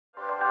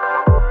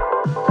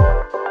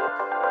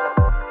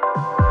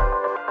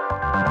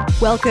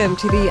Welcome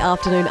to the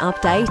afternoon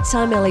update.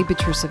 I'm Ellie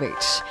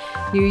Petrusovic.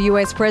 New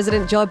US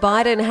President Joe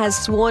Biden has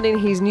sworn in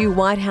his new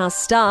White House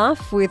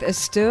staff with a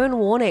stern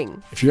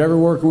warning. If you're ever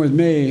working with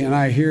me and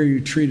I hear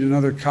you treat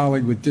another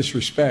colleague with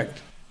disrespect,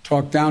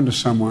 talk down to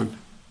someone,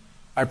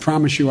 I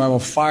promise you I will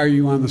fire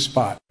you on the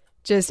spot.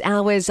 Just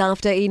hours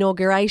after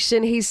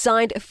inauguration, he's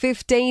signed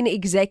 15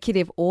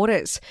 executive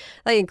orders.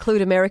 They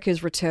include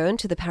America's return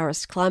to the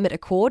Paris Climate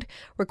Accord,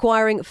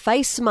 requiring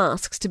face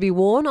masks to be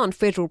worn on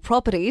federal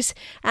properties,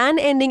 and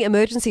ending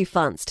emergency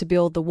funds to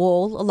build the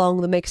wall along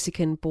the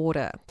Mexican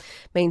border.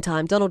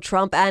 Meantime, Donald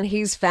Trump and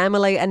his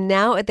family are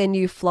now at their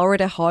new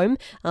Florida home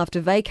after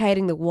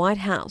vacating the White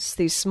House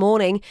this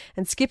morning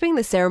and skipping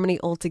the ceremony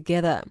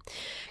altogether.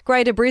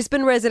 Greater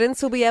Brisbane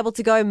residents will be able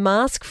to go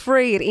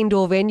mask-free at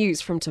indoor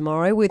venues from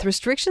tomorrow, with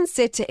restrictions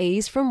set to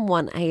ease from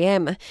 1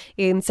 a.m.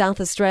 In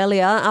South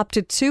Australia, up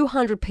to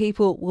 200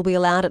 people will be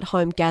allowed at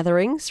home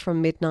gatherings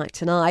from midnight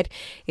tonight.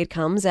 It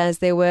comes as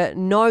there were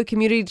no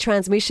community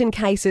transmission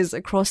cases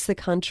across the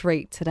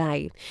country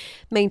today.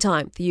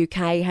 Meantime, the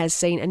UK has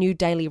seen a new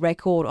daily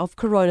record of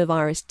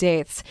coronavirus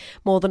deaths.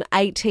 More than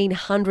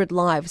 1,800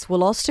 lives were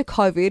lost to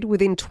COVID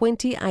within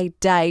 28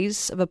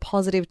 days of a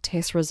positive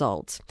test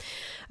result.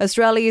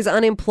 Australia's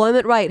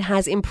unemployment rate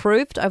has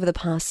improved over the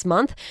past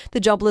month. The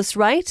jobless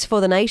rate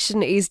for the nation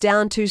is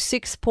down to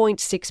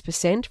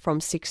 6.6% from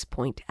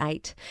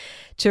 6.8%.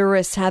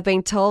 Tourists have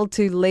been told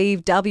to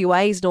leave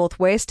WA's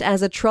northwest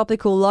as a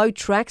tropical low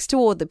tracks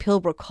toward the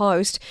Pilbara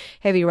coast.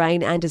 Heavy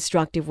rain and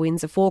destructive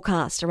winds are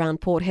forecast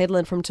around Port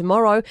Hedland from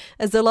tomorrow,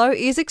 as the low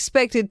is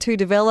expected to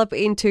develop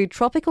into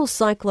Tropical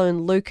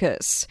Cyclone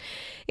Lucas.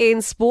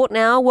 In sport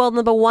now, world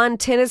number one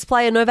tennis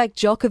player Novak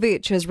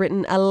Djokovic has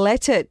written a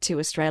letter to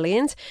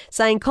Australians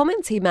saying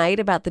comments he made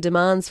about the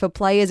demands for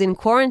players in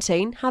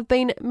quarantine have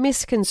been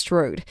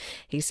misconstrued.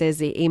 He says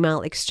the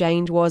email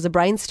exchange was a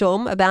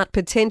brainstorm about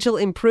potential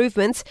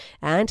improvements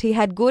and he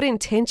had good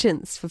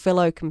intentions for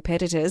fellow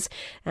competitors.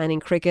 And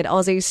in cricket,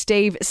 Aussies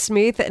Steve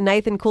Smith,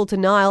 Nathan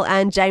Coulter-Nile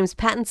and James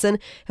Pattinson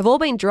have all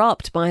been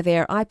dropped by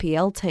their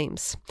IPL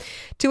teams.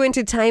 To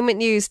entertainment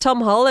news,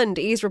 Tom Holland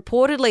is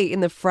reportedly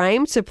in the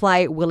frame to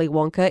play Willy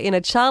Wonka in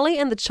a Charlie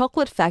and the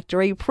Chocolate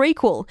Factory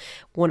prequel.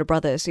 Warner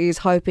Brothers is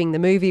hoping the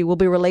movie will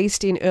be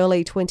released in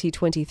early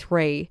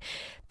 2023.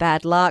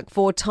 Bad luck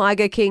for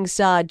Tiger King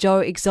star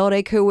Joe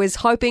Exotic, who was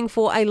hoping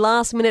for a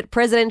last-minute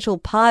presidential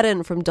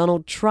pardon from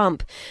Donald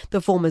Trump.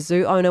 The former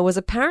zoo owner was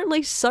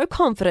apparently so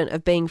confident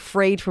of being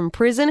freed from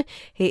prison,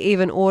 he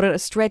even ordered a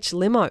stretch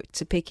limo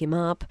to pick him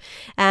up.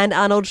 And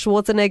Arnold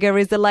Schwarzenegger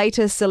is the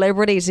latest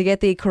celebrity to get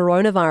the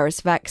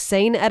coronavirus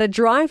vaccine at a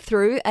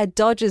drive-thru at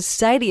Dodgers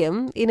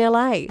Stadium in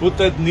LA. Put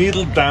that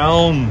needle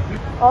down.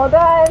 All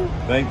done.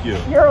 Thank you.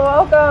 You're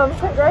welcome.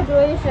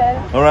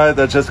 Congratulations. All right,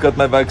 I just got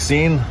my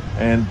vaccine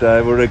and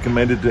I will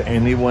recommend it to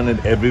anyone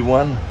and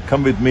everyone.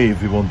 Come with me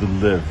if you want to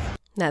live.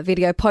 That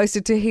video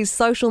posted to his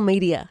social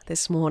media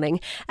this morning.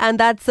 And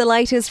that's the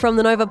latest from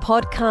the Nova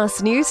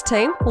Podcast news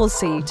team. We'll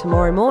see you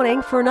tomorrow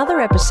morning for another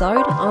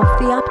episode of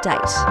The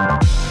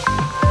Update.